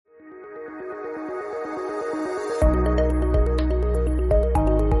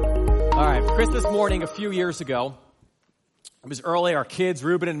Christmas morning a few years ago, it was early. Our kids,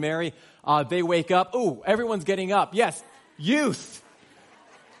 Reuben and Mary, they wake up. Ooh, everyone's getting up. Yes, youth.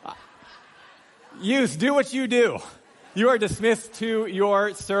 Youth, do what you do. You are dismissed to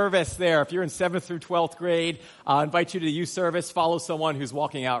your service there. If you're in 7th through 12th grade, I invite you to the youth service. Follow someone who's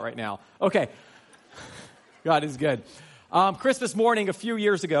walking out right now. Okay. God is good. Christmas morning a few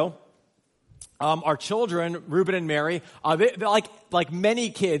years ago, our children, Reuben and Mary, they like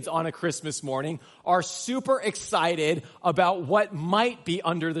many kids on a Christmas morning, are super excited about what might be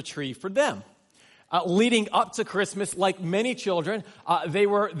under the tree for them. Leading up to Christmas, like many children, they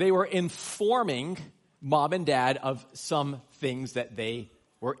were informing mom and dad of some things that they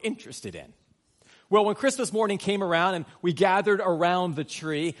were interested in. Well, when Christmas morning came around and we gathered around the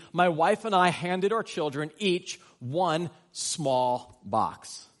tree, my wife and I handed our children each one small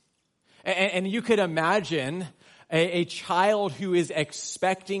box. And you could imagine a child who is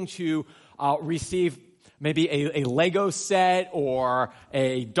expecting to receive maybe a Lego set or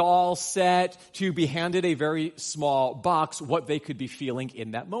a doll set to be handed a very small box, what they could be feeling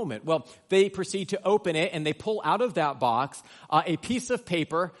in that moment. Well, they proceed to open it and they pull out of that box a piece of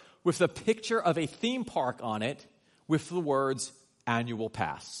paper with the picture of a theme park on it with the words annual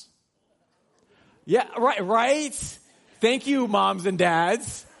pass. Yeah, right? Thank you, moms and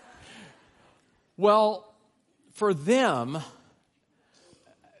dads. Well, for them,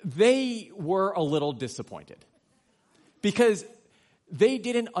 they were a little disappointed because they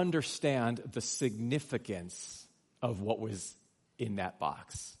didn't understand the significance of what was in that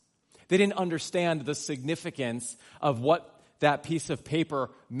box. They didn't understand the significance of what that piece of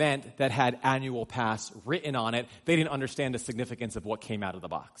paper meant that had annual pass written on it. They didn't understand the significance of what came out of the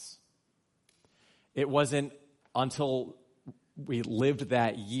box. It wasn't until we lived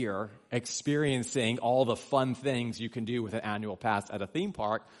that year experiencing all the fun things you can do with an annual pass at a theme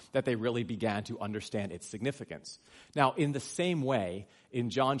park that they really began to understand its significance. Now, in the same way, in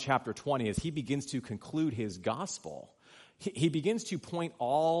John chapter 20, as he begins to conclude his gospel, he begins to point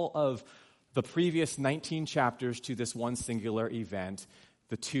all of the previous 19 chapters to this one singular event,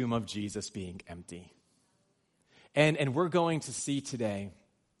 the tomb of Jesus being empty. And we're going to see today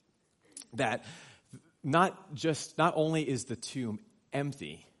that not only is the tomb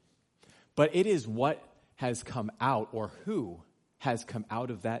empty, but it is what has come out or who has come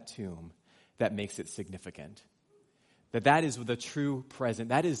out of that tomb that makes it significant. That is the true present,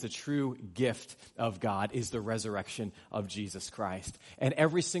 that is the true gift of God, is the resurrection of Jesus Christ. And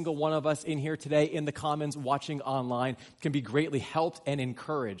every single one of us in here today, in the Commons, watching online, can be greatly helped and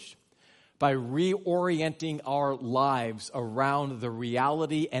encouraged by reorienting our lives around the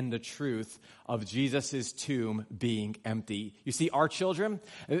reality and the truth of Jesus' tomb being empty. You see, our children,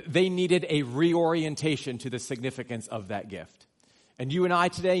 they needed a reorientation to the significance of that gift. And you and I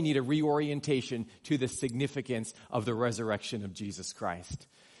today need a reorientation to the significance of the resurrection of Jesus Christ.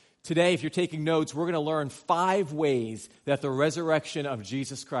 Today, if you're taking notes, we're going to learn 5 ways that the resurrection of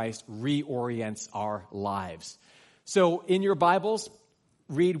Jesus Christ reorients our lives. So in your Bibles,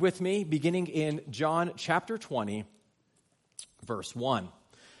 read with me, beginning in John chapter 20, verse 1.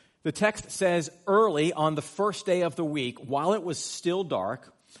 The text says, "Early on the first day of the week, while it was still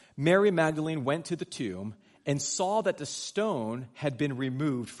dark, Mary Magdalene went to the tomb and saw that the stone had been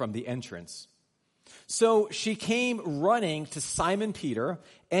removed from the entrance. So she came running to Simon Peter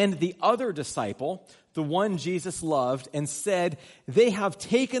and the other disciple, the one Jesus loved, and said, 'They have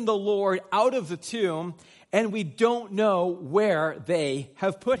taken the Lord out of the tomb, and we don't know where they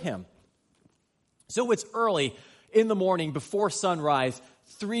have put him.'" So it's early in the morning before sunrise,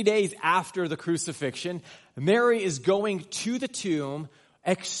 3 days after the crucifixion. Mary is going to the tomb,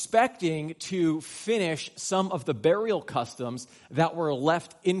 expecting to finish some of the burial customs that were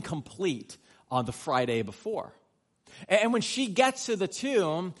left incomplete on the Friday before. And when she gets to the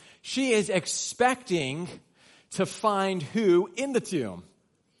tomb, she is expecting to find who in the tomb?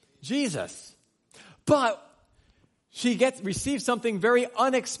 Jesus. But she receives something very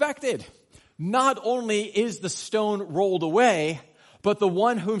unexpected. Not only is the stone rolled away, but the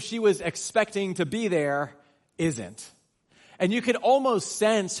one whom she was expecting to be there isn't. And you could almost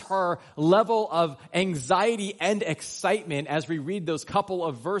sense her level of anxiety and excitement as we read those couple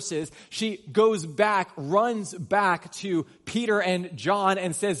of verses. She runs back to Peter and John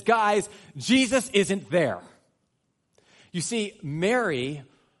and says, "Guys, Jesus isn't there." You see, Mary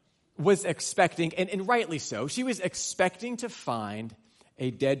was expecting, and rightly so, she was expecting to find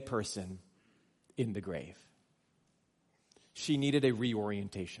a dead person in the grave. She needed a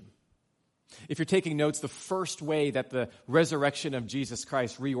reorientation. If you're taking notes, the first way that the resurrection of Jesus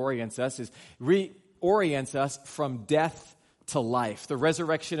Christ reorients us is reorients us from death to life. The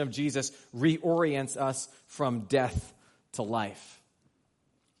resurrection of Jesus reorients us from death to life.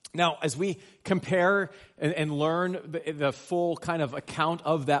 Now, as we compare and learn the full kind of account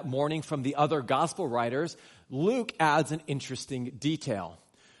of that morning from the other gospel writers, Luke adds an interesting detail.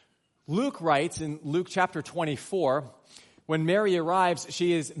 Luke writes in Luke chapter 24, when Mary arrives,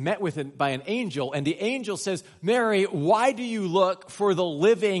 she is met by an angel, and the angel says, "Mary, why do you look for the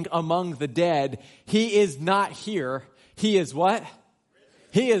living among the dead? He is not here. He is what?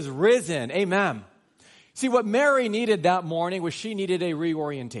 He is risen." Amen. See, what Mary needed that morning was she needed a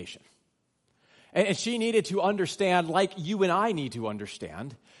reorientation. And she needed to understand, like you and I need to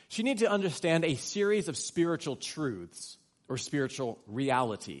understand, she needed to understand a series of spiritual truths or spiritual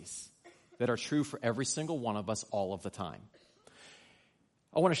realities that are true for every single one of us all of the time.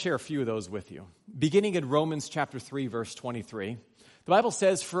 I want to share a few of those with you. Beginning in Romans chapter 3, verse 23, the Bible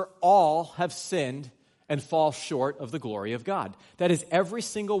says, "For all have sinned and fall short of the glory of God." That is, every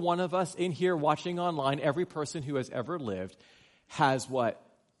single one of us in here watching online, every person who has ever lived has what?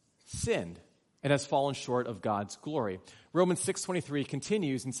 Sinned and has fallen short of God's glory. Romans 6:23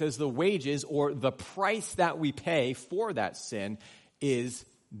 continues and says the wages or the price that we pay for that sin is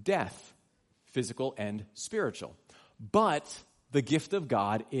death, physical and spiritual. But the gift of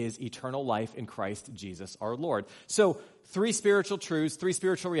God is eternal life in Christ Jesus our Lord. So 3 spiritual truths, 3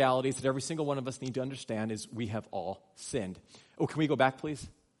 spiritual realities that every single one of us need to understand is we have all sinned. Oh, can we go back, please?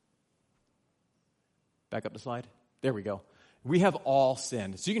 Back up the slide. There we go. We have all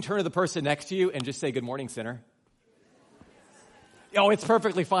sinned. So you can turn to the person next to you and just say, "Good morning, sinner." Oh, it's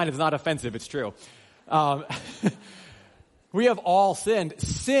perfectly fine. It's not offensive. It's true. We have all sinned.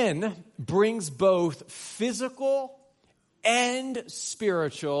 Sin brings both physical and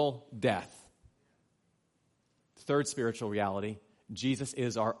spiritual death. Third spiritual reality, Jesus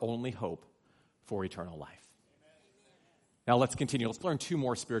is our only hope for eternal life. Now let's continue. Let's learn 2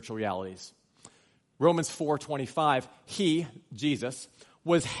 more spiritual realities. Romans 4:25, he, Jesus,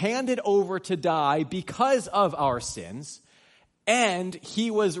 was handed over to die because of our sins, and he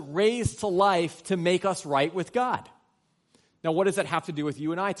was raised to life to make us right with God. Now, what does that have to do with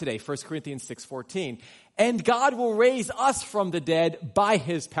you and I today? 1 Corinthians 6:14. "And God will raise us from the dead by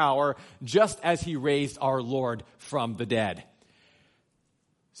his power, just as he raised our Lord from the dead."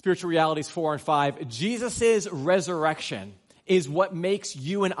 Spiritual realities 4 and 5. Jesus' resurrection is what makes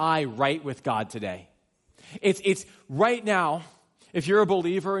you and I right with God today. It's right now, if you're a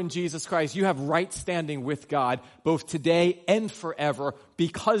believer in Jesus Christ, you have right standing with God both today and forever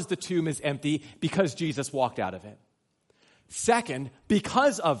because the tomb is empty, because Jesus walked out of it. Second,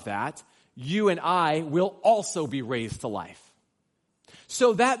 because of that, you and I will also be raised to life.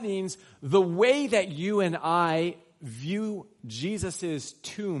 So that means the way that you and I view Jesus'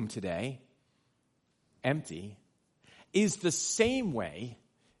 tomb today, empty, is the same way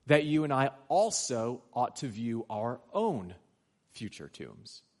that you and I also ought to view our own future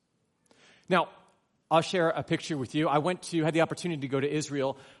tombs. Now, I'll share a picture with you. I had the opportunity to go to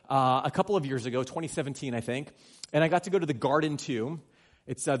Israel a couple of years ago, 2017, I think, and I got to go to the Garden Tomb.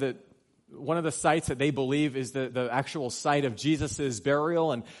 It's one of the sites that they believe is the actual site of Jesus'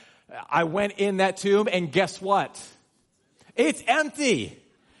 burial, and I went in that tomb, and guess what? It's empty.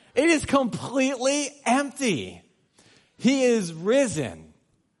 It is completely empty. He is risen.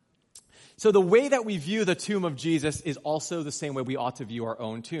 So the way that we view the tomb of Jesus is also the same way we ought to view our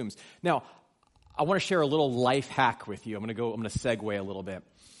own tombs. Now, I want to share a little life hack with you. I'm going to segue a little bit.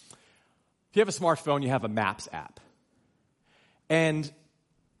 If you have a smartphone, you have a Maps app. And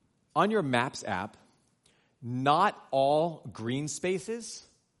on your Maps app, not all green spaces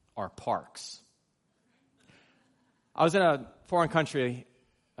are parks. I was in a foreign country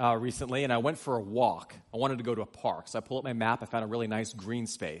recently, and I went for a walk. I wanted to go to a park, so I pulled up my map. I found a really nice green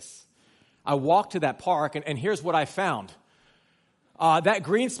space. I walked to that park, and here's what I found. That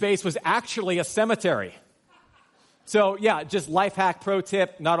green space was actually a cemetery. So, yeah, just life hack pro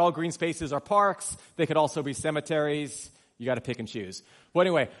tip. Not all green spaces are parks. They could also be cemeteries. You got to pick and choose. Well,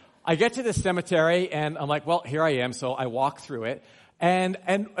 anyway, I get to this cemetery, and I'm like, well, here I am. So I walk through it, and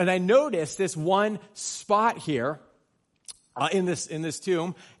I noticed this one spot here in this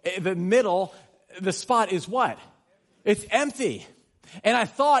tomb. The middle, the spot is what? It's empty. And I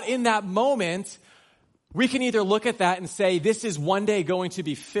thought in that moment, we can either look at that and say, this is one day going to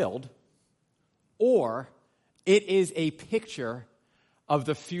be filled, or it is a picture of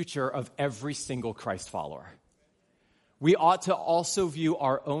the future of every single Christ follower. We ought to also view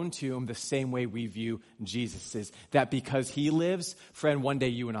our own tomb the same way we view Jesus's, that because he lives, friend, one day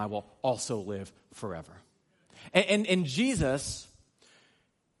you and I will also live forever. And Jesus,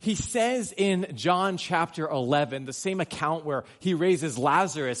 He says in John chapter 11, the same account where he raises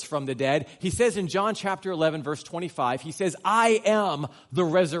Lazarus from the dead, he says in John chapter 11, verse 25, he says, I am the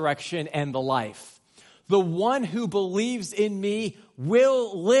resurrection and the life. The one who believes in me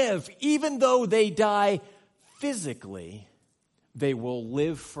will live. Even though they die physically, they will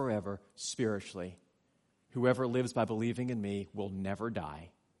live forever spiritually. Whoever lives by believing in me will never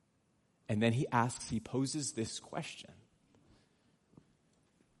die. And then he poses this question.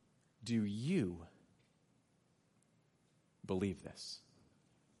 Do you believe this?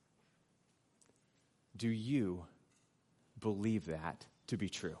 Do you believe that to be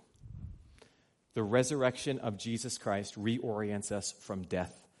true? The resurrection of Jesus Christ reorients us from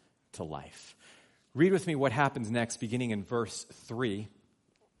death to life. Read with me what happens next, beginning in verse 3.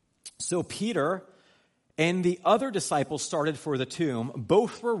 So Peter and the other disciple started for the tomb.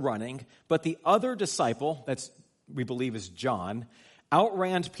 Both were running, but the other disciple, we believe is John,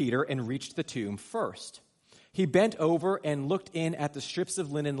 outran Peter and reached the tomb first. He bent over and looked in at the strips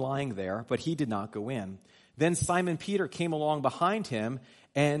of linen lying there, but he did not go in. Then Simon Peter came along behind him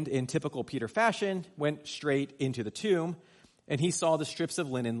and, in typical Peter fashion, went straight into the tomb, and he saw the strips of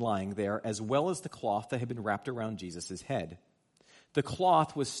linen lying there, as well as the cloth that had been wrapped around Jesus' head. The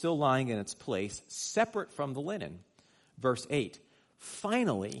cloth was still lying in its place, separate from the linen. Verse 8,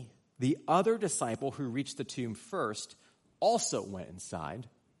 finally, the other disciple who reached the tomb first also went inside.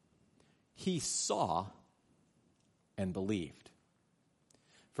 He saw and believed.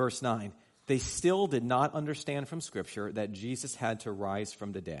 Verse 9, they still did not understand from Scripture that Jesus had to rise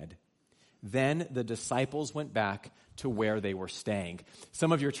from the dead. Then the disciples went back to where they were staying.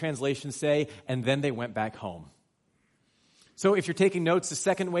 Some of your translations say, and then they went back home. So if you're taking notes, the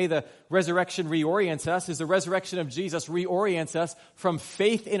second way the resurrection reorients us is the resurrection of Jesus reorients us from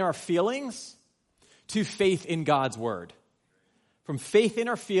faith in our feelings to faith in God's word. From faith in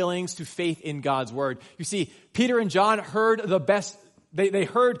our feelings to faith in God's word. You see, Peter and John heard they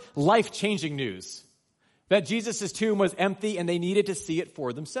heard life-changing news. That Jesus' tomb was empty and they needed to see it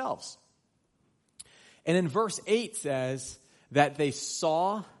for themselves. And in verse 8 says that they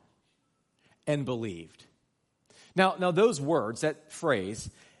saw and believed. Now those words, that phrase,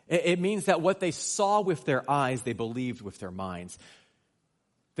 it means that what they saw with their eyes, they believed with their minds.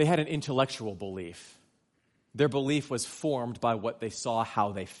 They had an intellectual belief. Their belief was formed by what they saw,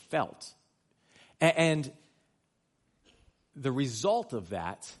 how they felt. And the result of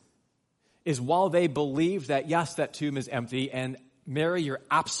that is while they believed that, yes, that tomb is empty, and Mary, you're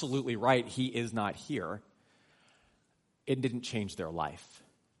absolutely right, he is not here, it didn't change their life.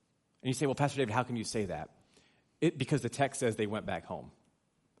 And you say, well, Pastor David, how can you say that? Because the text says they went back home.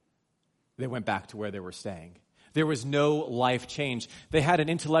 They went back to where they were staying. There was no life change. They had an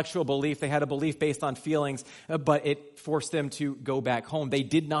intellectual belief. They had a belief based on feelings, but it forced them to go back home. They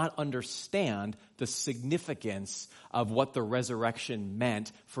did not understand the significance of what the resurrection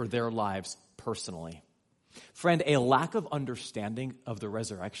meant for their lives personally. Friend, a lack of understanding of the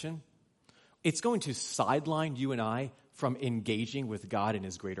resurrection, it's going to sideline you and I from engaging with God in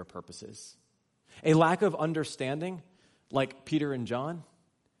his greater purposes. A lack of understanding, like Peter and John,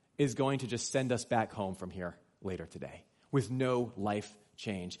 is going to just send us back home from here later today with no life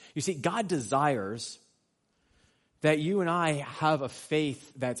change. You see, God desires that you and I have a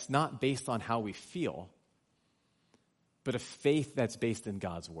faith that's not based on how we feel, but a faith that's based in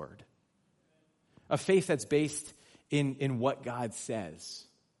God's word. A faith that's based in what God says.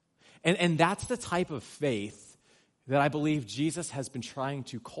 And that's the type of faith that I believe Jesus has been trying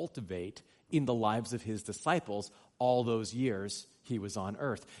to cultivate in the lives of his disciples all those years he was on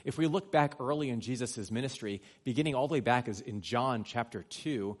earth. If we look back early in Jesus' ministry, beginning all the way back as in John chapter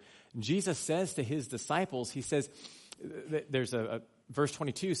 2, Jesus says to his disciples, he says, there's a verse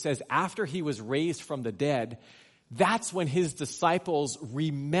 22 says, after he was raised from the dead, that's when his disciples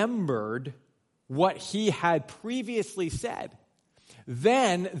remembered what he had previously said.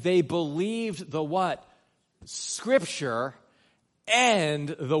 Then they believed the what? Scripture and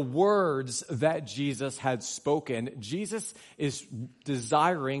the words that Jesus had spoken. Jesus is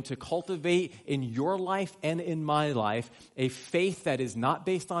desiring to cultivate in your life and in my life a faith that is not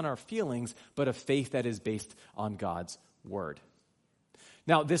based on our feelings, but a faith that is based on God's word.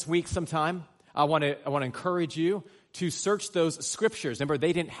 Now, this week sometime, I want to encourage you to search those scriptures. Remember,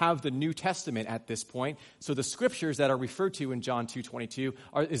 they didn't have the New Testament at this point, so the scriptures that are referred to in John 2:22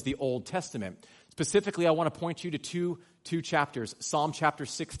 is the Old Testament. Specifically, I want to point you to two chapters, Psalm chapter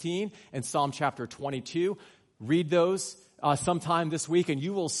 16 and Psalm chapter 22. Read those sometime this week, and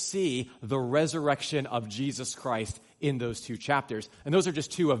you will see the resurrection of Jesus Christ in those two chapters. And those are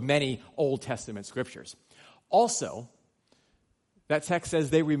just two of many Old Testament scriptures. Also, That text says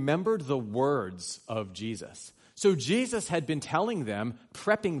they remembered the words of Jesus. So Jesus had been telling them,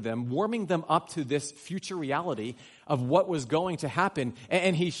 prepping them, warming them up to this future reality of what was going to happen.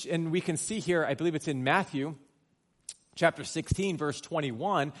 And we can see here, I believe it's in Matthew chapter 16, verse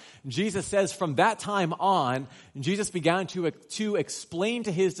 21, Jesus says from that time on, Jesus began to explain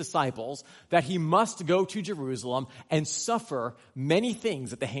to his disciples that he must go to Jerusalem and suffer many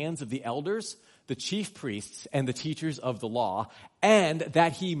things at the hands of the elders, the chief priests, and the teachers of the law, and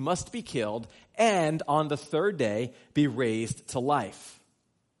that he must be killed and on the third day be raised to life.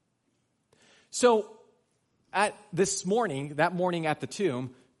 So that morning at the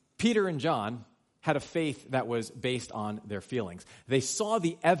tomb, Peter and John had a faith that was based on their feelings. They saw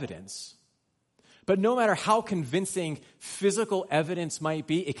the evidence, but no matter how convincing physical evidence might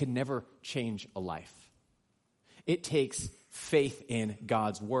be, it can never change a life. It takes faith in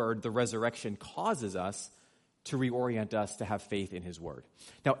God's word. The resurrection causes us to reorient us to have faith in his word.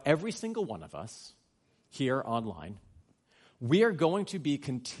 Now, every single one of us here online, we are going to be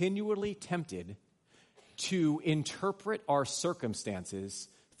continually tempted to interpret our circumstances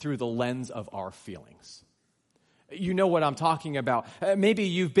through the lens of our feelings. You know what I'm talking about. Maybe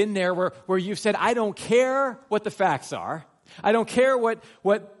you've been there where you've said, I don't care what the facts are. I don't care what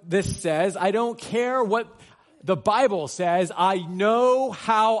this says. I don't care what the Bible says. I know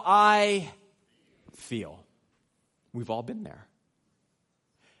how I feel. We've all been there.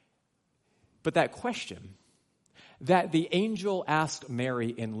 But that question that the angel asked Mary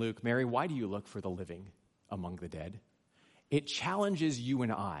in Luke, Mary, why do you look for the living among the dead? It challenges you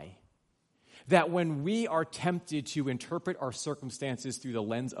and I that when we are tempted to interpret our circumstances through the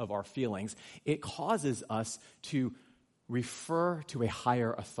lens of our feelings, it causes us to refer to a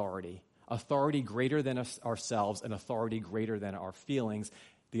higher authority greater than ourselves, an authority greater than our feelings,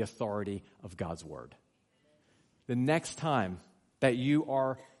 the authority of God's word. The next time that you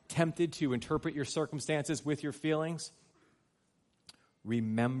are tempted to interpret your circumstances with your feelings,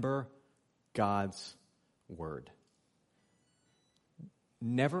 remember God's word.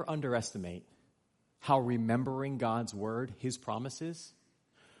 Never underestimate how remembering God's word, his promises,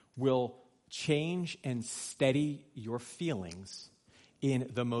 will change and steady your feelings in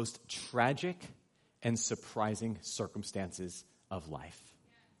the most tragic and surprising circumstances of life.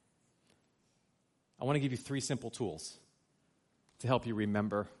 I want to give you 3 simple tools to help you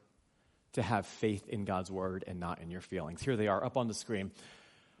remember to have faith in God's word and not in your feelings. Here they are up on the screen.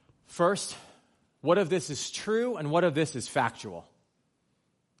 First, what of this is true and what of this is factual?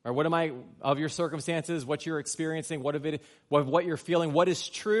 Or what of your circumstances, what you're experiencing, what you're feeling, what is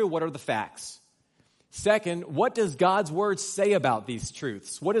true, what are the facts? Second, what does God's word say about these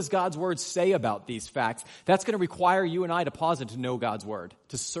truths? What does God's word say about these facts? That's going to require you and I to pause and to know God's word,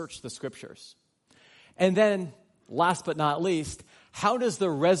 to search the scriptures. And then, last but not least, how does the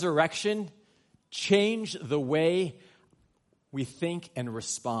resurrection change the way we think and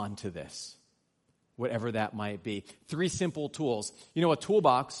respond to this? Whatever that might be. 3 simple tools. You know, a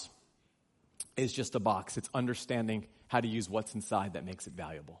toolbox is just a box. It's understanding how to use what's inside that makes it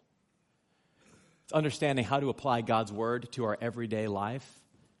valuable. It's understanding how to apply God's word to our everyday life,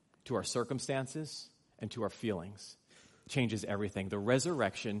 to our circumstances, and to our feelings. It changes everything. The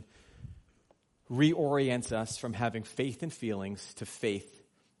resurrection reorients us from having faith in feelings to faith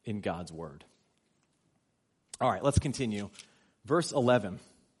in God's word. All right, let's continue. Verse 11.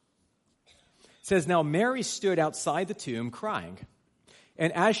 It says, now Mary stood outside the tomb crying.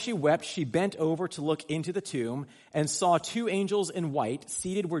 And as she wept, she bent over to look into the tomb and saw 2 angels in white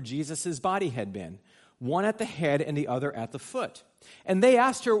seated where Jesus' body had been, one at the head and the other at the foot. And they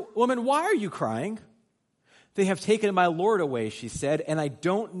asked her, woman, why are you crying? They have taken my Lord away, she said, and I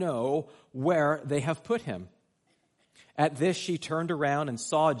don't know where they have put him. At this, she turned around and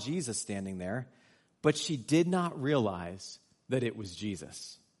saw Jesus standing there, but she did not realize that it was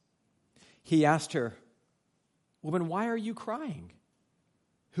Jesus. He asked her, woman, why are you crying?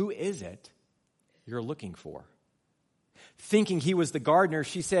 Who is it you're looking for? Thinking he was the gardener,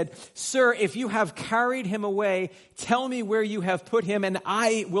 she said, sir, if you have carried him away, tell me where you have put him, and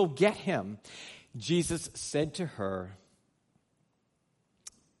I will get him. Jesus said to her,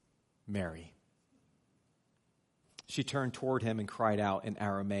 Mary. She turned toward him and cried out in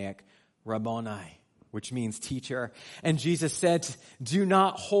Aramaic, Rabboni, which means teacher. And Jesus said, do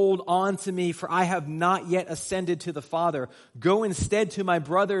not hold on to me, for I have not yet ascended to the Father. Go instead to my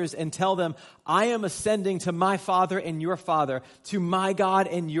brothers and tell them, I am ascending to my Father and your Father, to my God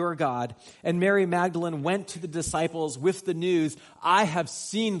and your God. And Mary Magdalene went to the disciples with the news, I have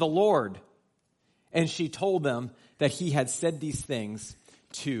seen the Lord. And she told them that he had said these things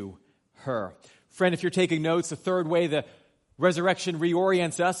to her. Friend, if you're taking notes, the third way the resurrection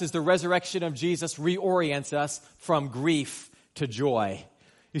reorients us is the resurrection of Jesus reorients us from grief to joy.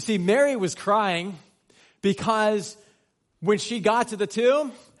 You see, Mary was crying because when she got to the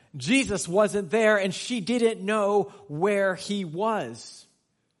tomb, Jesus wasn't there and she didn't know where he was.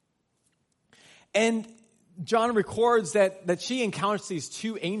 And John records that she encounters these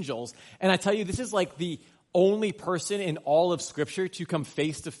two angels. And I tell you, this is like the only person in all of Scripture to come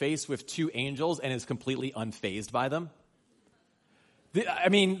face to face with two angels and is completely unfazed by them. I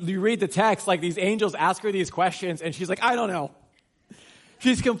mean, you read the text, like these angels ask her these questions and she's like, I don't know.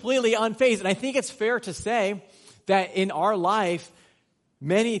 She's completely unfazed. And I think it's fair to say that in our life,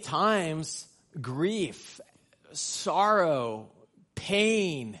 many times grief, sorrow,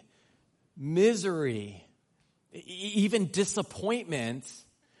 pain, misery, even disappointment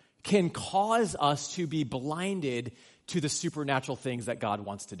can cause us to be blinded to the supernatural things that God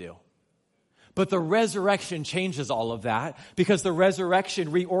wants to do. But the resurrection changes all of that because the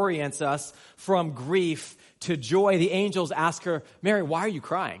resurrection reorients us from grief to joy. The angels ask her, Mary, why are you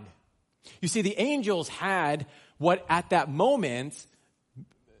crying? You see, the angels had what at that moment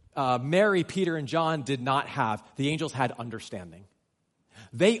Mary, Peter, and John did not have. The angels had understanding.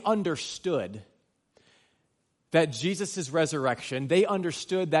 They understood that Jesus' resurrection, they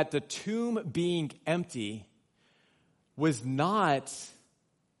understood that the tomb being empty was not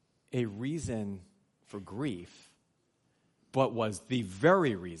a reason for grief, but was the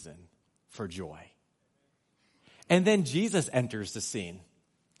very reason for joy. And then Jesus enters the scene.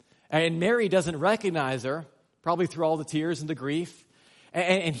 And Mary doesn't recognize her, probably through all the tears and the grief.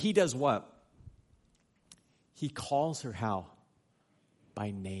 And he does what? He calls her how?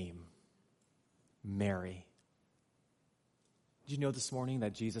 By name. Mary. Did you know this morning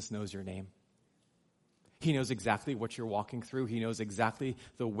that Jesus knows your name? He knows exactly what you're walking through. He knows exactly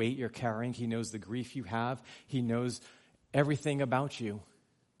the weight you're carrying. He knows the grief you have. He knows everything about you.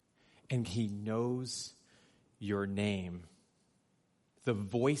 And he knows your name. The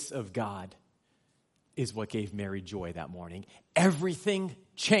voice of God is what gave Mary joy that morning. Everything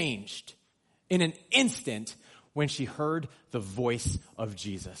changed in an instant when she heard the voice of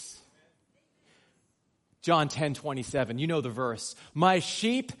Jesus. John 10:27, you know the verse. My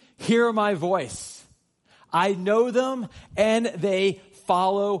sheep hear my voice. I know them and they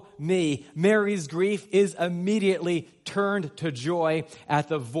follow me. Mary's grief is immediately turned to joy at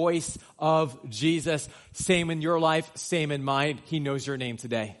the voice of Jesus. Same in your life, same in mine. He knows your name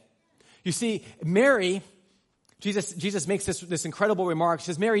today. You see, Mary, Jesus makes this incredible remark. He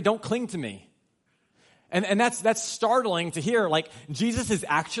says, Mary, don't cling to me. And that's startling to hear. Like, Jesus is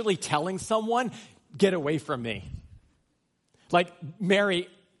actually telling someone, get away from me. Like, Mary,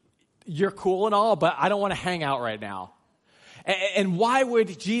 you're cool and all, but I don't want to hang out right now. And why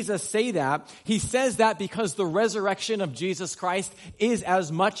would Jesus say that? He says that because the resurrection of Jesus Christ is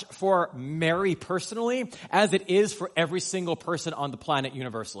as much for Mary personally as it is for every single person on the planet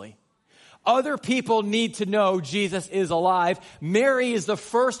universally. Other people need to know Jesus is alive. Mary is the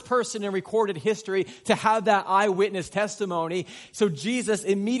first person in recorded history to have that eyewitness testimony. So Jesus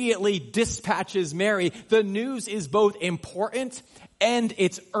immediately dispatches Mary. The news is both important and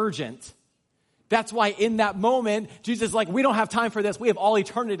it's urgent. That's why in that moment, Jesus is like, we don't have time for this. We have all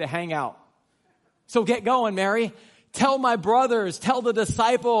eternity to hang out. So get going, Mary. Tell my brothers, tell the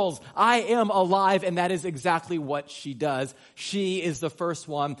disciples, I am alive. And that is exactly what she does. She is the first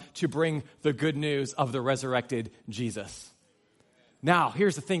one to bring the good news of the resurrected Jesus. Now,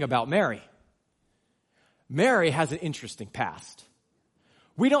 here's the thing about Mary. Mary has an interesting past.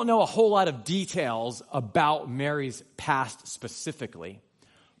 We don't know a whole lot of details about Mary's past specifically.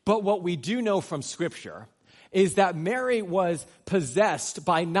 But what we do know from Scripture is that Mary was possessed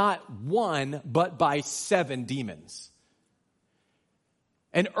by not one, but by 7 demons.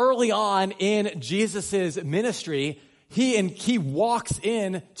 And early on in Jesus' ministry, he walks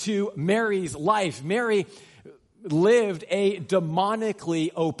into Mary's life. Mary lived a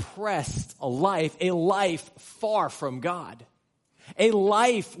demonically oppressed life, a life far from God, a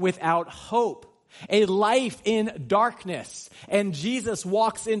life without hope. A life in darkness. And Jesus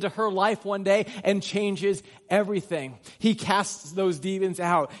walks into her life one day and changes everything. He casts those demons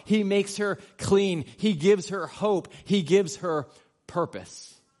out. He makes her clean. He gives her hope. He gives her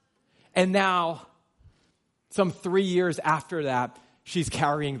purpose. And now, some 3 years after that, she's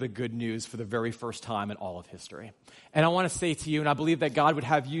carrying the good news for the very first time in all of history. And I want to say to you, and I believe that God would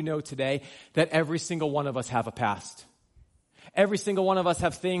have you know today, that every single one of us have a past. Every single one of us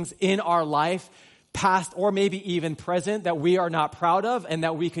have things in our life, past or maybe even present, that we are not proud of and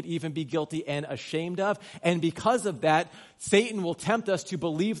that we could even be guilty and ashamed of. And because of that, Satan will tempt us to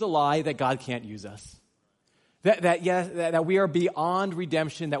believe the lie that God can't use us. That we are beyond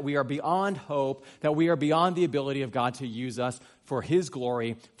redemption, that we are beyond hope, that we are beyond the ability of God to use us for his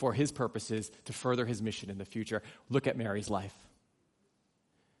glory, for his purposes, to further his mission in the future. Look at Mary's life.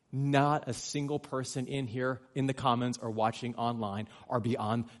 Not a single person in here, in the comments or watching online, are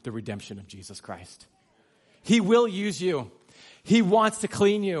beyond the redemption of Jesus Christ. He will use you. He wants to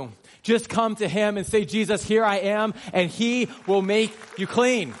clean you. Just come to him and say, Jesus, here I am, and he will make you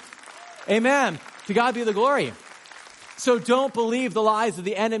clean. Amen. To God be the glory. So don't believe the lies of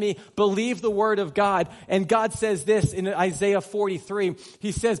the enemy. Believe the word of God. And God says this in Isaiah 43.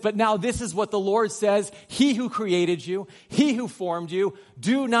 He says, but now this is what the Lord says. He who created you, he who formed you,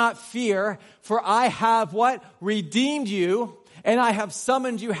 do not fear, for I have what? Redeemed you, and I have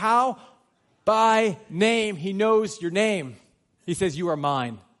summoned you. How? By name. He knows your name. He says, you are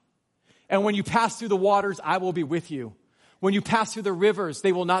mine. And when you pass through the waters, I will be with you. When you pass through the rivers,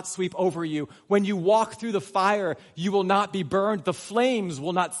 they will not sweep over you. When you walk through the fire, you will not be burned. The flames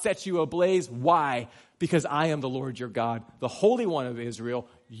will not set you ablaze. Why? Because I am the Lord your God, the Holy One of Israel,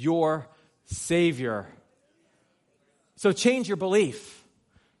 your Savior. So change your belief.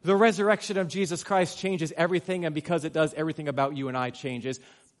 The resurrection of Jesus Christ changes everything, and because it does, everything about you and I changes.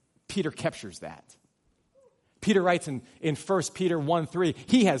 Peter captures that. Peter writes in 1 Peter 1:3,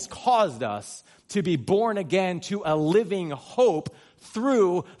 he has caused us to be born again to a living hope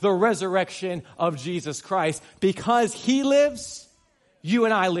through the resurrection of Jesus Christ. Because he lives, you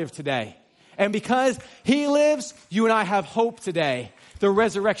and I live today. And because he lives, you and I have hope today. The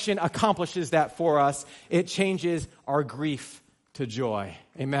resurrection accomplishes that for us. It changes our grief to joy.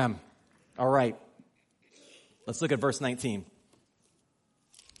 Amen. All right. Let's look at verse 19.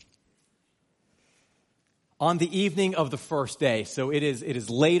 On the evening of the first day, so it is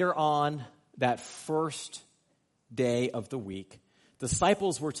later on that first day of the week,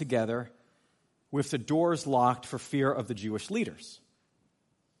 disciples were together with the doors locked for fear of the Jewish leaders.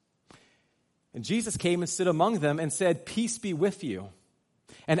 And Jesus came and stood among them and said, peace be with you.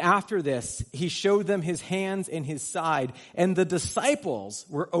 And after this, he showed them his hands and his side, and the disciples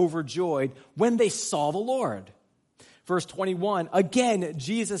were overjoyed when they saw the Lord. Verse 21, again,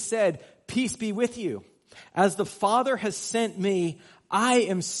 Jesus said, peace be with you. As the Father has sent me, I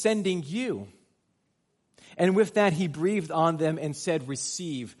am sending you. And with that, he breathed on them and said,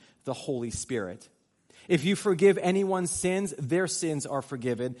 receive the Holy Spirit. If you forgive anyone's sins, their sins are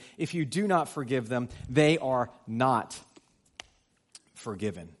forgiven. If you do not forgive them, they are not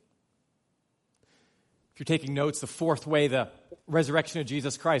forgiven. If you're taking notes, the fourth way the resurrection of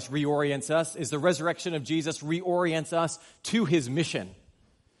Jesus Christ reorients us is the resurrection of Jesus reorients us to his mission.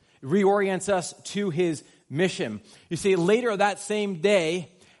 Reorients us to his mission. You see, later that same day,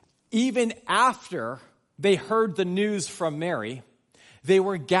 even after they heard the news from Mary, they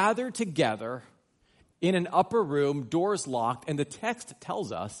were gathered together in an upper room, doors locked, and the text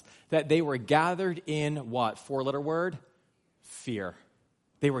tells us that they were gathered in what? Four-letter word? Fear.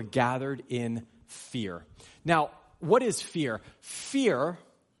 They were gathered in fear. Now, what is fear? Fear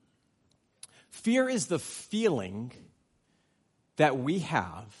is the feeling that we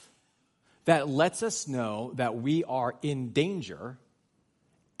have that lets us know that we are in danger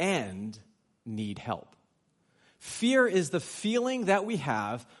and need help. Fear is the feeling that we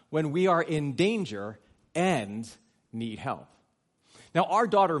have when we are in danger and need help. Now, our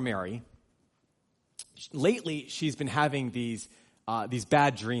daughter Mary, lately she's been having these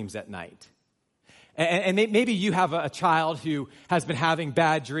bad dreams at night. And maybe you have a child who has been having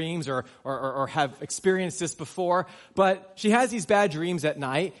bad dreams or have experienced this before, but she has these bad dreams at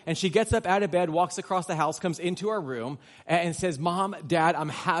night, and she gets up out of bed, walks across the house, comes into our room, and says, Mom, Dad, I'm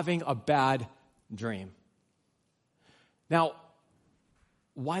having a bad dream. Now,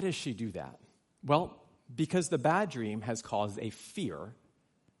 why does she do that? Well, because the bad dream has caused a fear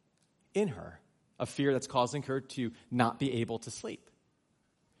in her, a fear that's causing her to not be able to sleep.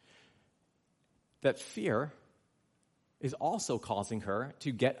 That fear is also causing her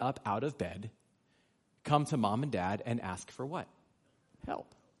to get up out of bed, come to Mom and Dad, and ask for what?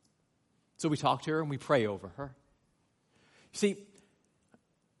 Help. So we talk to her and we pray over her. See,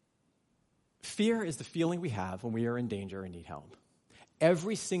 fear is the feeling we have when we are in danger and need help.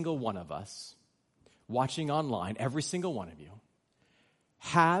 Every single one of us watching online, every single one of you,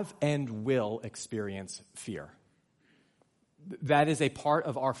 have and will experience fear. That is a part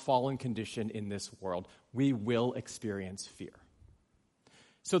of our fallen condition in this world. We will experience fear.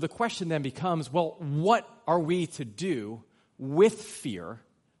 So the question then becomes, well, what are we to do with fear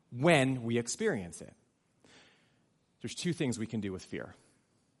when we experience it? There's two things we can do with fear.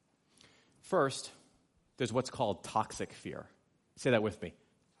 First, there's what's called toxic fear. Say that with me.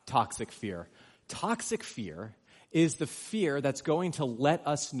 Toxic fear. Toxic fear is the fear that's going to let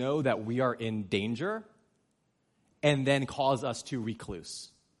us know that we are in danger and then cause us to recluse,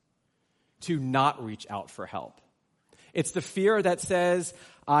 to not reach out for help. It's the fear that says,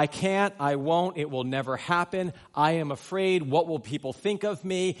 I can't, I won't, it will never happen, I am afraid, what will people think of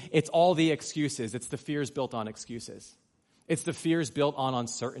me? It's all the excuses. It's the fears built on excuses. It's the fears built on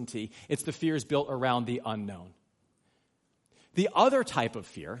uncertainty. It's the fears built around the unknown. The other type of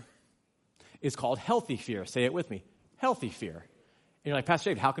fear is called healthy fear. Say it with me. Healthy fear. And you're like, Pastor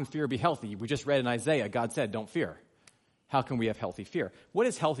Dave, how can fear be healthy? We just read in Isaiah, God said, don't fear. How can we have healthy fear? What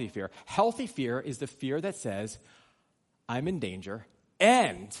is healthy fear? Healthy fear is the fear that says, I'm in danger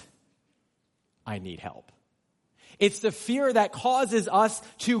and I need help. It's the fear that causes us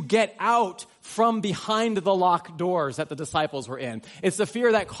to get out from behind the locked doors that the disciples were in. It's the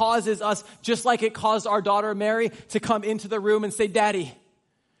fear that causes us, just like it caused our daughter Mary, to come into the room and say, Daddy,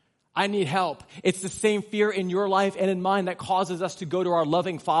 I need help. It's the same fear in your life and in mine that causes us to go to our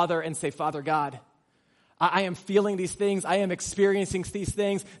loving Father and say, Father God, I am feeling these things. I am experiencing these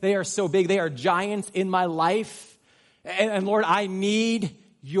things. They are so big. They are giants in my life. And Lord, I need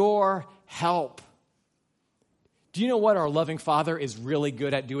your help. Do you know what our loving Father is really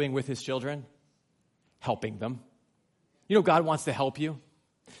good at doing with his children? Helping them. You know, God wants to help you.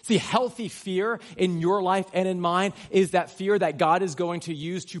 See, healthy fear in your life and in mine is that fear that God is going to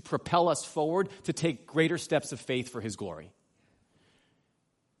use to propel us forward to take greater steps of faith for his glory.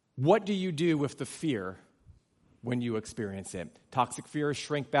 What do you do with the fear when you experience it? Toxic fear is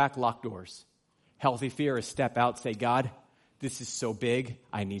shrink back, lock doors. Healthy fear is step out, say, God, this is so big,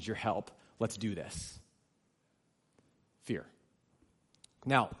 I need your help. Let's do this. Fear.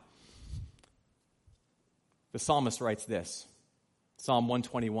 Now, the psalmist writes this. Psalm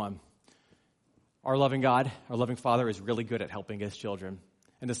 121. Our loving God, our loving Father is really good at helping his children.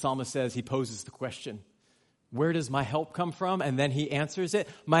 And the psalmist says, he poses the question, where does my help come from? And then he answers it.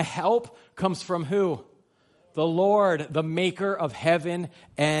 My help comes from who? The Lord, the maker of heaven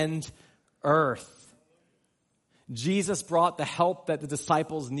and earth. Jesus brought the help that the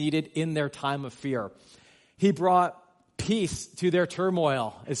disciples needed in their time of fear. He brought peace to their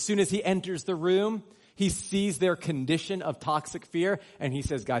turmoil. As soon as he enters the room, he sees their condition of toxic fear, and he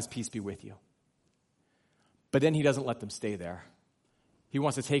says, guys, peace be with you. But then he doesn't let them stay there. He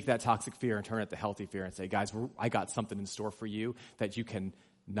wants to take that toxic fear and turn it to healthy fear and say, guys, I got something in store for you that you can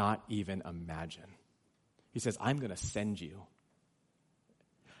not even imagine. He says, I'm going to send you.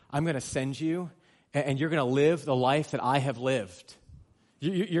 I'm going to send you, and you're going to live the life that I have lived.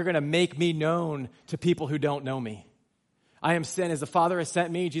 You're going to make me known to people who don't know me. I am sent. As the Father has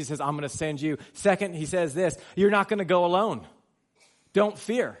sent me, Jesus says, I'm going to send you. Second, he says this, you're not going to go alone. Don't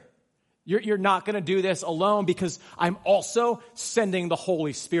fear. You're not going to do this alone because I'm also sending the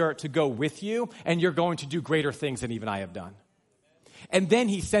Holy Spirit to go with you, and you're going to do greater things than even I have done. And then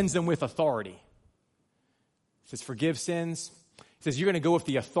he sends them with authority. He says, forgive sins. He says, you're going to go with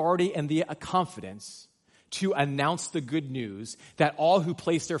the authority and the confidence to announce the good news that all who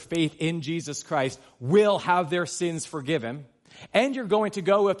place their faith in Jesus Christ will have their sins forgiven. And you're going to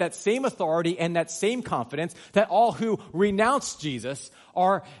go with that same authority and that same confidence that all who renounce Jesus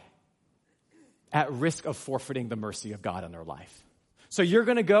are at risk of forfeiting the mercy of God in their life. So you're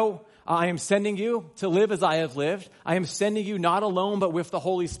going to go, I am sending you to live as I have lived. I am sending you not alone, but with the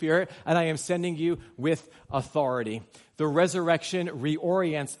Holy Spirit, and I am sending you with authority. The resurrection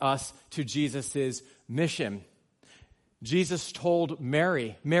reorients us to Jesus' mission. Jesus told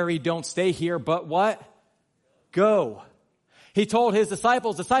Mary, don't stay here, but what? Go. He told his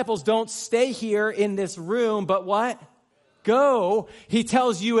disciples, don't stay here in this room, but what? Go. He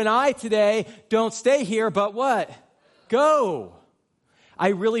tells you and I today, don't stay here, but what? Go. I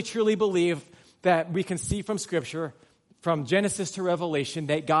really truly believe that we can see from Scripture, from Genesis to Revelation,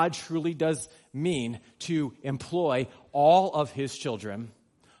 that God truly does mean to employ all of his children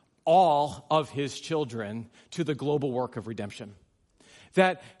to the global work of redemption.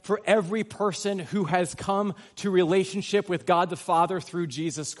 That for every person who has come to relationship with God the Father through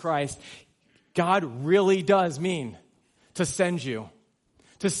Jesus Christ, God really does mean to send you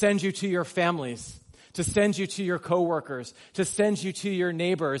to your families, to send you to your coworkers, to send you to your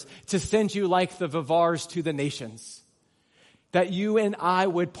neighbors, to send you like the Vivars to the nations. That you and I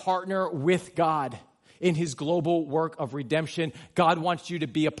would partner with God in his global work of redemption. God wants you to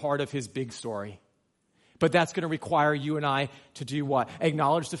be a part of his big story. But that's going to require you and I to do what?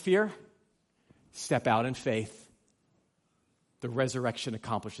 Acknowledge the fear, step out in faith. The resurrection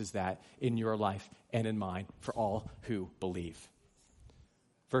accomplishes that in your life and in mine for all who believe.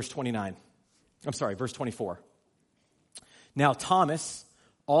 Verse 24. Now Thomas,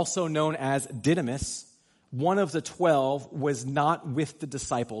 also known as Didymus, one of the 12, was not with the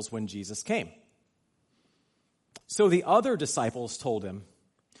disciples when Jesus came. So the other disciples told him,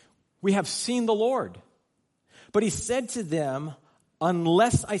 "We have seen the Lord." But he said to them,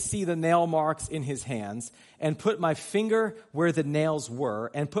 "Unless I see the nail marks in his hands and put my finger where the nails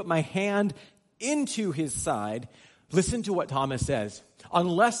were and put my hand into his side," listen to what Thomas says.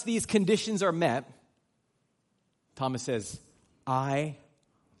 Unless these conditions are met, Thomas says, "I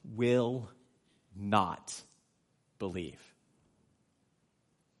will not believe."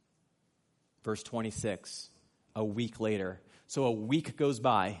 Verse 26, a week later. So a week goes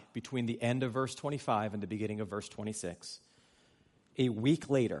by between the end of verse 25 and the beginning of verse 26. A week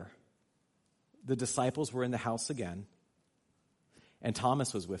later, the disciples were in the house again, and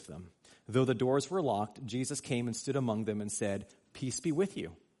Thomas was with them. Though the doors were locked, Jesus came and stood among them and said, "Peace be with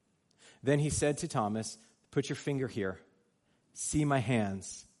you." Then he said to Thomas, "Put your finger here. See my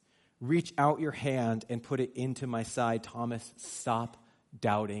hands. Reach out your hand and put it into my side." Thomas, stop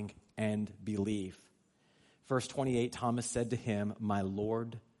doubting and believe. Verse 28, Thomas said to him, "My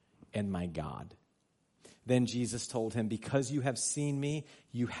Lord and my God." Then Jesus told him, "Because you have seen me,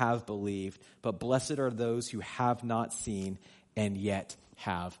 you have believed. But blessed are those who have not seen and yet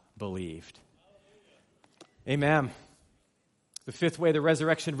have believed." Amen. The fifth way the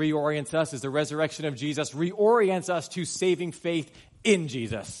resurrection reorients us is the resurrection of Jesus reorients us to saving faith in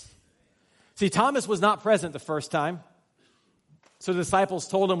Jesus. See, Thomas was not present the first time. So the disciples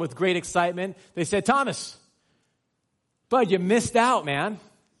told him with great excitement, they said, "Thomas, bud, you missed out, man.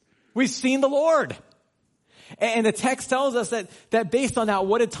 We've seen the Lord." And the text tells us that based on that,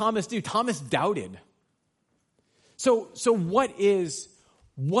 what did Thomas do? Thomas doubted. So what is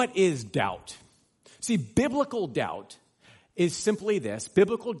doubt? See, biblical doubt is simply this.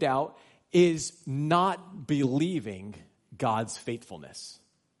 Biblical doubt is not believing God's faithfulness.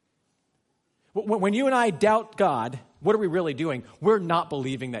 When you and I doubt God, what are we really doing? We're not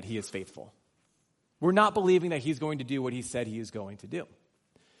believing that he is faithful. We're not believing that he's going to do what he said he is going to do.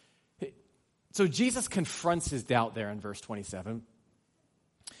 So Jesus confronts his doubt there in verse 27.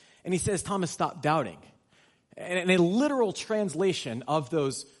 And he says, "Thomas, stop doubting." And a literal translation of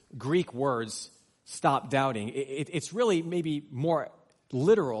those Greek words, "stop doubting," it's really maybe more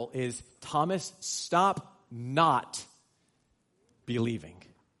literal is, "Thomas, stop not believing.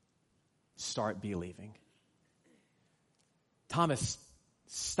 Start believing." Thomas,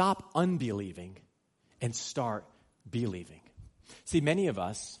 stop unbelieving and start believing. See, many of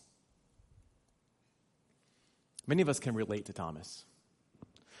us can relate to Thomas.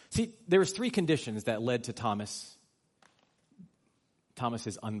 See, there was 3 conditions that led to Thomas's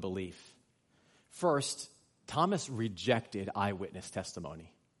unbelief. First, Thomas rejected eyewitness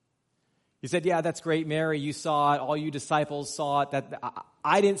testimony. He said, "Yeah, that's great, Mary, you saw it, all you disciples saw it, that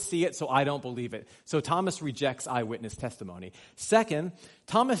I didn't see it, so I don't believe it." So Thomas rejects eyewitness testimony. Second,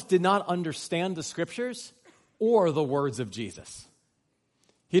 Thomas did not understand the scriptures or the words of Jesus.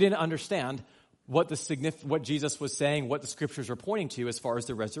 He didn't understand what Jesus was saying, what the scriptures were pointing to as far as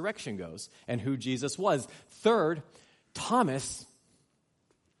the resurrection goes, and who Jesus was. Third, Thomas,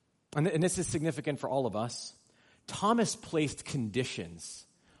 and this is significant for all of us, Thomas placed conditions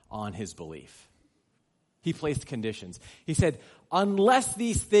on his belief. He placed conditions. He said, "Unless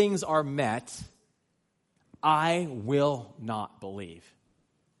these things are met, I will not believe."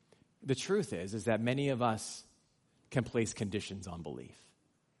 The truth is that many of us can place conditions on belief.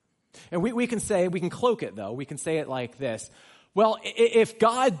 And we can cloak it though. We can say it like this. Well, if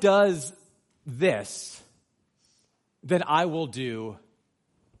God does this, then I will do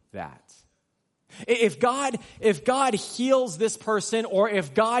that. If God heals this person, or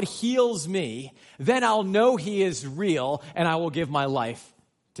if God heals me, then I'll know he is real and I will give my life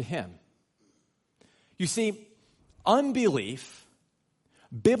to him. You see, unbelief,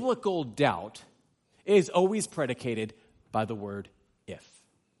 biblical doubt, is always predicated by the word if.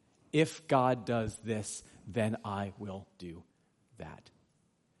 If God does this, then I will do that.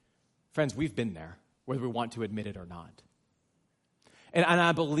 Friends, we've been there, whether we want to admit it or not. And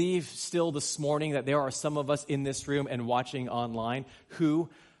I believe still this morning that there are some of us in this room and watching online who,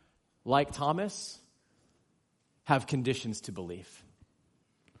 like Thomas, have conditions to belief.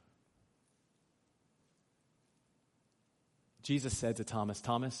 Jesus said to Thomas,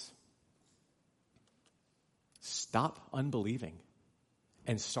 "Thomas, stop unbelieving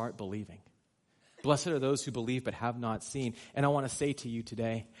and start believing. Blessed are those who believe but have not seen." And I want to say to you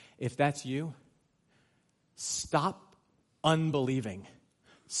today, if that's you, stop unbelieving.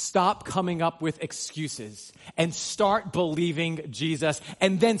 Stop coming up with excuses and start believing Jesus,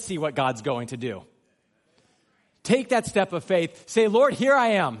 and then see what God's going to do. Take that step of faith. Say, Lord, here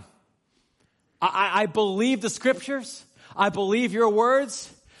I am. I believe the scriptures. I believe your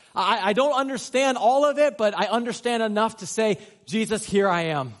words. I don't understand all of it, but I understand enough to say, Jesus, here I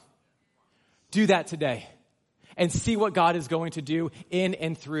am. Do that today and see what God is going to do in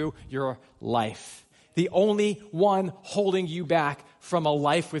and through your life. The only one holding you back from a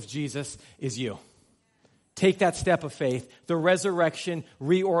life with Jesus is you. Take that step of faith. The resurrection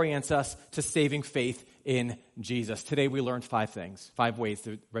reorients us to saving faith in Jesus. Today we learned 5 things, 5 ways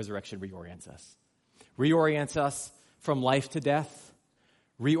the resurrection reorients us. Reorients us from life to death.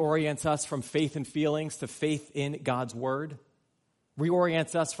 Reorients us from faith and feelings to faith in God's word.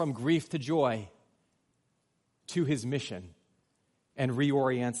 Reorients us from grief to joy to his mission. And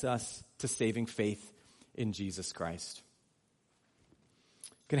reorients us to saving faith in Jesus Christ.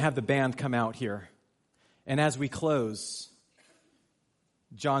 Going to have the band come out here. And as we close,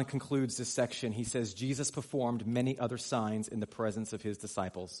 John concludes this section. He says, Jesus performed many other signs in the presence of his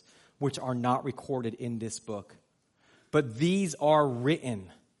disciples, which are not recorded in this book. But these are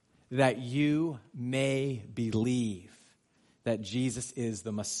written that you may believe that Jesus is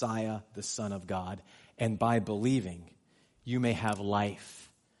the Messiah, the Son of God. And by believing, you may have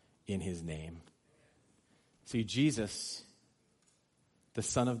life in his name. See, Jesus, the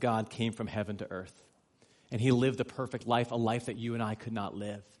Son of God, came from heaven to earth. And he lived a perfect life, a life that you and I could not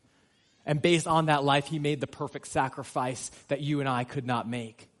live. And based on that life, he made the perfect sacrifice that you and I could not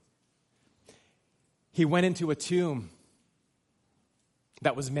make. He went into a tomb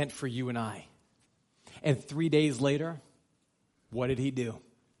that was meant for you and I. And 3 days later, what did he do?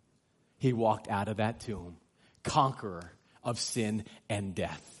 He walked out of that tomb, conqueror of sin and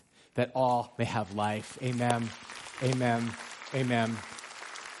death, that all may have life. Amen, amen, amen.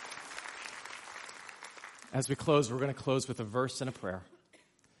 As we close, we're going to close with a verse and a prayer.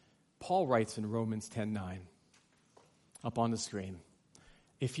 Paul writes in Romans 10:9, up on the screen,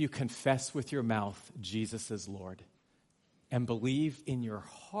 if you confess with your mouth Jesus is Lord and believe in your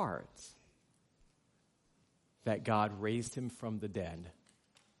heart that God raised him from the dead,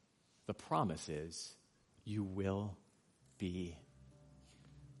 the promise is you will be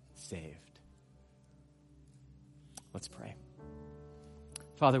saved. Let's pray.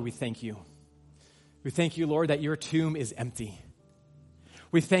 Father, we thank you. We thank you, Lord, that your tomb is empty.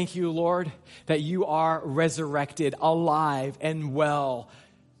 We thank you, Lord, that you are resurrected, alive and well,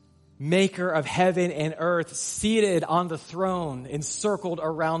 maker of heaven and earth, seated on the throne, encircled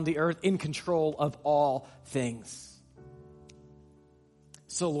around the earth, in control of all things.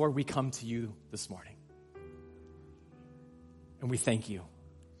 So, Lord, we come to you this morning. And we thank you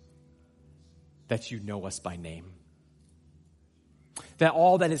that you know us by name. That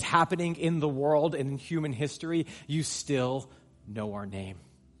all that is happening in the world and in human history, you still know our name.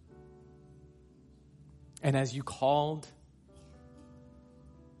 And as you called,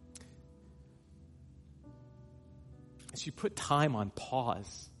 as you put time on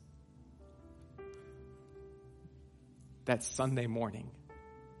pause that Sunday morning,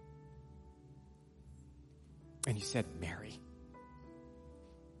 and you said, Mary.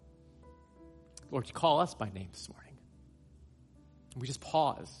 Lord, you call us by name this morning. We just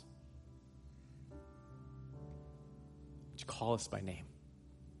pause. Would you call us by name?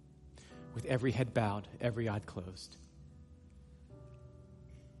 With every head bowed, every eye closed.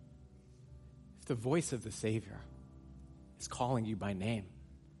 If the voice of the Savior is calling you by name,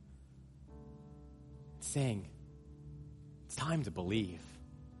 saying, it's time to believe.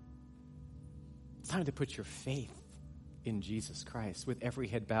 It's time to put your faith in Jesus Christ. With every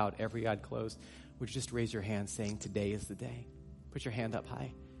head bowed, every eye closed, would you just raise your hand saying, today is the day? Put your hand up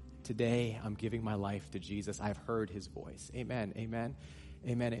high. Today, I'm giving my life to Jesus. I've heard his voice. Amen, amen,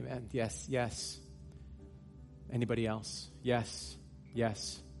 amen, amen. Yes, yes. Anybody else? Yes,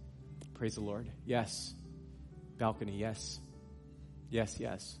 yes. Praise the Lord. Yes. Balcony, yes. Yes,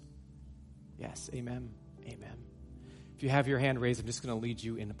 yes. Yes, amen, amen. If you have your hand raised, I'm just going to lead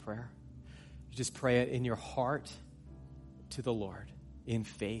you in a prayer. You just pray it in your heart to the Lord in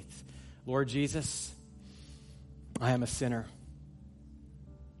faith. Lord Jesus, I am a sinner.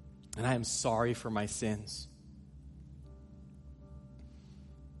 And I am sorry for my sins.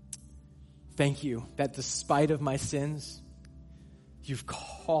 Thank you that despite of my sins, you've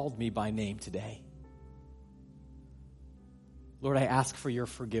called me by name today. Lord, I ask for your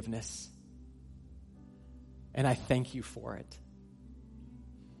forgiveness. And I thank you for it.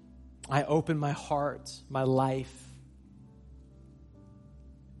 I open my heart, my life,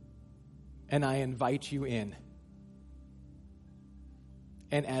 and I invite you in.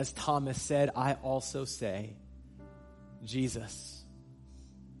 And as Thomas said, I also say, Jesus,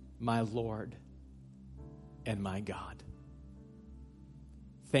 my Lord and my God.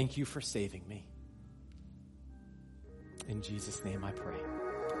 Thank you for saving me. In Jesus' name I pray.